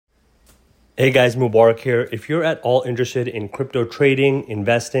Hey guys, Mubarak here. If you're at all interested in crypto trading,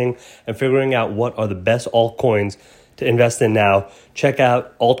 investing, and figuring out what are the best altcoins to invest in now, check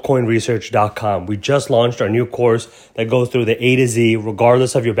out altcoinresearch.com. We just launched our new course that goes through the A to Z,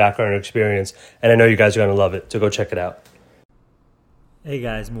 regardless of your background or experience, and I know you guys are going to love it, so go check it out. Hey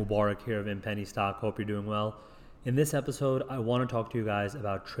guys, Mubarak here of InPenny Stock. Hope you're doing well. In this episode, I want to talk to you guys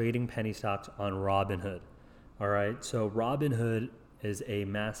about trading penny stocks on Robinhood. All right, so Robinhood is a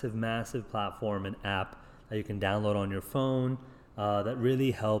massive platform and app that you can download on your phone that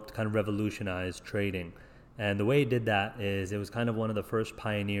really helped kind of revolutionize trading. And the way it did that is it was kind of one of the first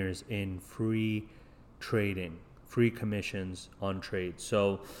pioneers in free trading, free commissions on trades.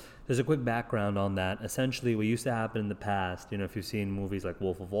 So there's a quick background on that. Essentially, what used to happen in the past, if you've seen movies like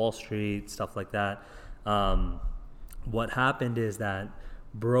Wolf of Wall Street, stuff like that, what happened is that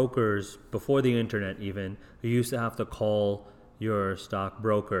brokers, before the internet even, you used to have to call your stock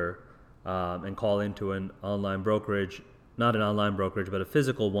broker and call into an online brokerage, not an online brokerage, but a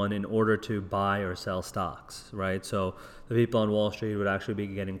physical one, in order to buy or sell stocks, right? So the people on Wall Street would actually be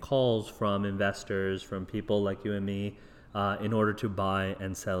getting calls from investors, from people like you and me, in order to buy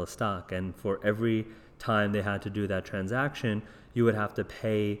and sell a stock. And for every time they had to do that transaction, you would have to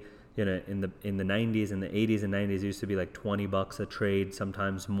pay, in the 90s, in the 80s and 90s, it used to be like $20 a trade,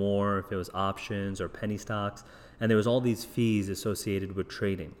 sometimes more if it was options or penny stocks. And there was all these fees associated with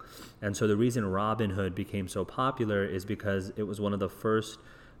trading. And so the reason Robinhood became so popular is because it was one of the first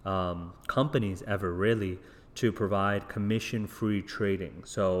companies ever really to provide commission-free trading.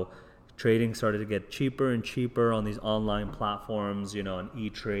 So trading started to get cheaper and cheaper on these online platforms, on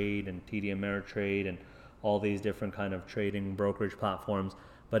E-Trade and TD Ameritrade and all these different kind of trading brokerage platforms.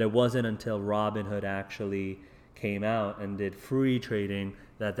 But it wasn't until Robinhood actually came out and did free trading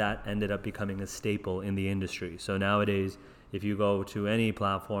that ended up becoming a staple in the industry. So nowadays, if you go to any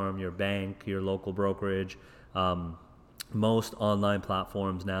platform, your bank, your local brokerage, most online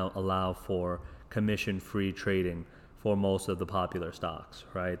platforms now allow for commission-free trading for most of the popular stocks,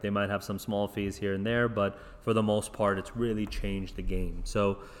 right? They might have some small fees here and there, but for the most part, it's really changed the game.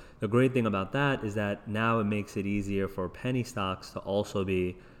 So the great thing about that is that now it makes it easier for penny stocks to also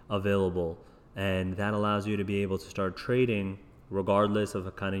be available, and that allows you to be able to start trading regardless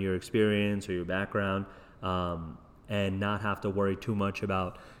of kind of your experience or your background, and not have to worry too much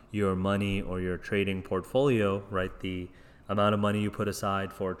about your money or your trading portfolio, right? The amount of money you put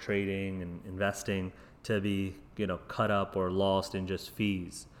aside for trading and investing to be, cut up or lost in just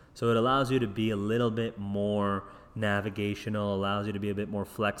fees. So it allows you to be a little bit more navigational, allows you to be a bit more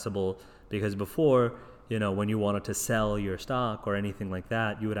flexible, because before, when you wanted to sell your stock or anything like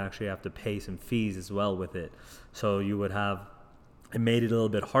that, you would actually have to pay some fees as well with it. So it made it a little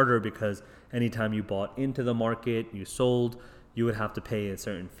bit harder, because anytime you bought into the market, you sold, you would have to pay a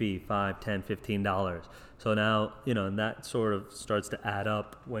certain fee, $5, $10, $15. So now, and that sort of starts to add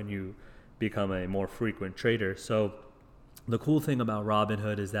up when you become a more frequent trader. So the cool thing about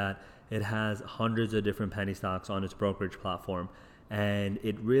Robinhood is that it has hundreds of different penny stocks on its brokerage platform, and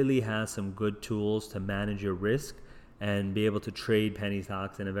it really has some good tools to manage your risk and be able to trade penny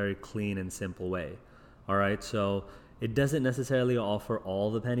stocks in a very clean and simple way. All right, so it doesn't necessarily offer all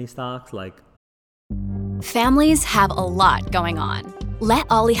the penny stocks. Families have a lot going on. Let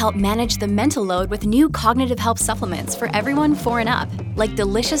Ollie help manage the mental load with new cognitive help supplements for everyone 4 and up, like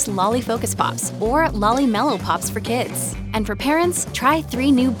delicious Lolly Focus Pops or Lolly Mellow Pops for kids. And for parents, try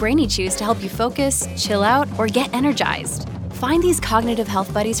 3 new Brainy Chews to help you focus, chill out, or get energized. Find these cognitive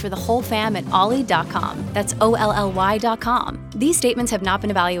health buddies for the whole fam at ollie.com. That's OLLY.com. These statements have not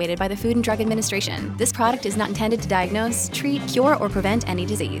been evaluated by the Food and Drug Administration. This product is not intended to diagnose, treat, cure, or prevent any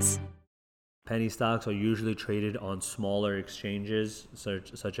disease. Penny stocks are usually traded on smaller exchanges,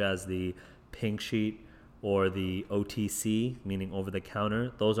 such as the Pink Sheet or the OTC, meaning over the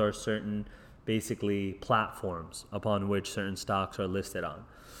counter. Those are certain, basically, platforms upon which certain stocks are listed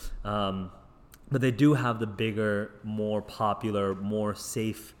on. But they do have the bigger, more popular, more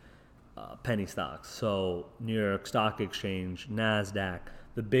safe penny stocks. So New York Stock Exchange, NASDAQ,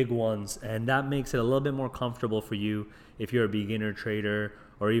 the big ones. And that makes it a little bit more comfortable for you if you're a beginner trader,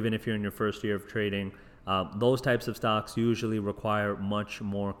 or even if you're in your first year of trading. Those types of stocks usually require much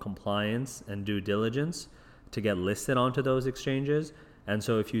more compliance and due diligence to get listed onto those exchanges. And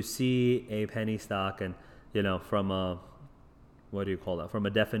so if you see a penny stock, and from a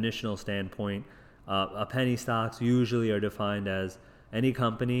definitional standpoint, a penny stocks usually are defined as any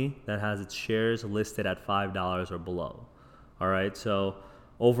company that has its shares listed at $5 or below. All right, so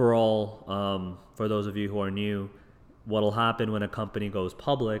overall, for those of you who are new, what will happen when a company goes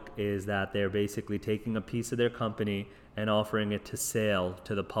public is that they're basically taking a piece of their company and offering it to sale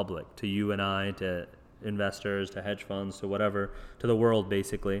to the public, to you and I, to investors, to hedge funds, to whatever, to the world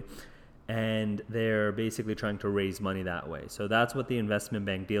basically. And they're basically trying to raise money that way. So that's what the investment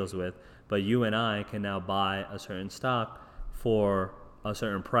bank deals with. But you and I can now buy a certain stock for a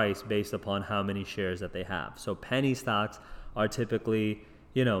certain price based upon how many shares that they have. So penny stocks are typically,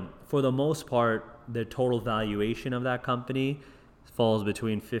 for the most part, the total valuation of that company falls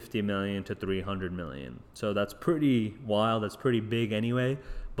between 50 million to 300 million. So that's pretty wild. That's pretty big anyway.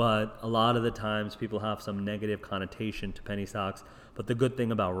 But a lot of the times people have some negative connotation to penny stocks. But the good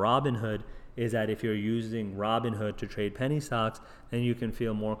thing about Robinhood is that if you're using Robinhood to trade penny stocks, then you can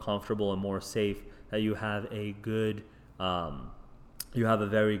feel more comfortable and more safe that you have a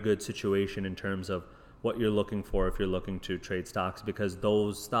very good situation in terms of what you're looking for if you're looking to trade stocks, because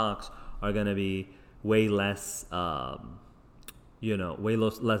those stocks are going to be way less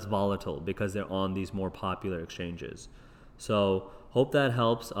less volatile because they're on these more popular exchanges. So hope that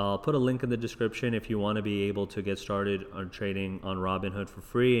helps. I'll put a link in the description if you want to be able to get started on trading on Robinhood for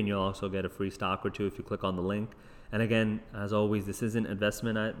free, and you'll also get a free stock or two if you click on the link. And again, as always, this isn't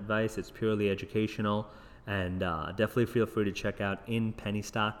investment advice, it's purely educational. And definitely feel free to check out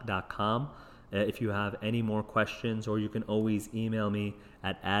inpennystock.com if you have any more questions, or you can always email me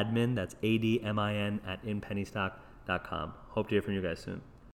at admin, that's ADMIN, at inpennystock.com. Hope to hear from you guys soon.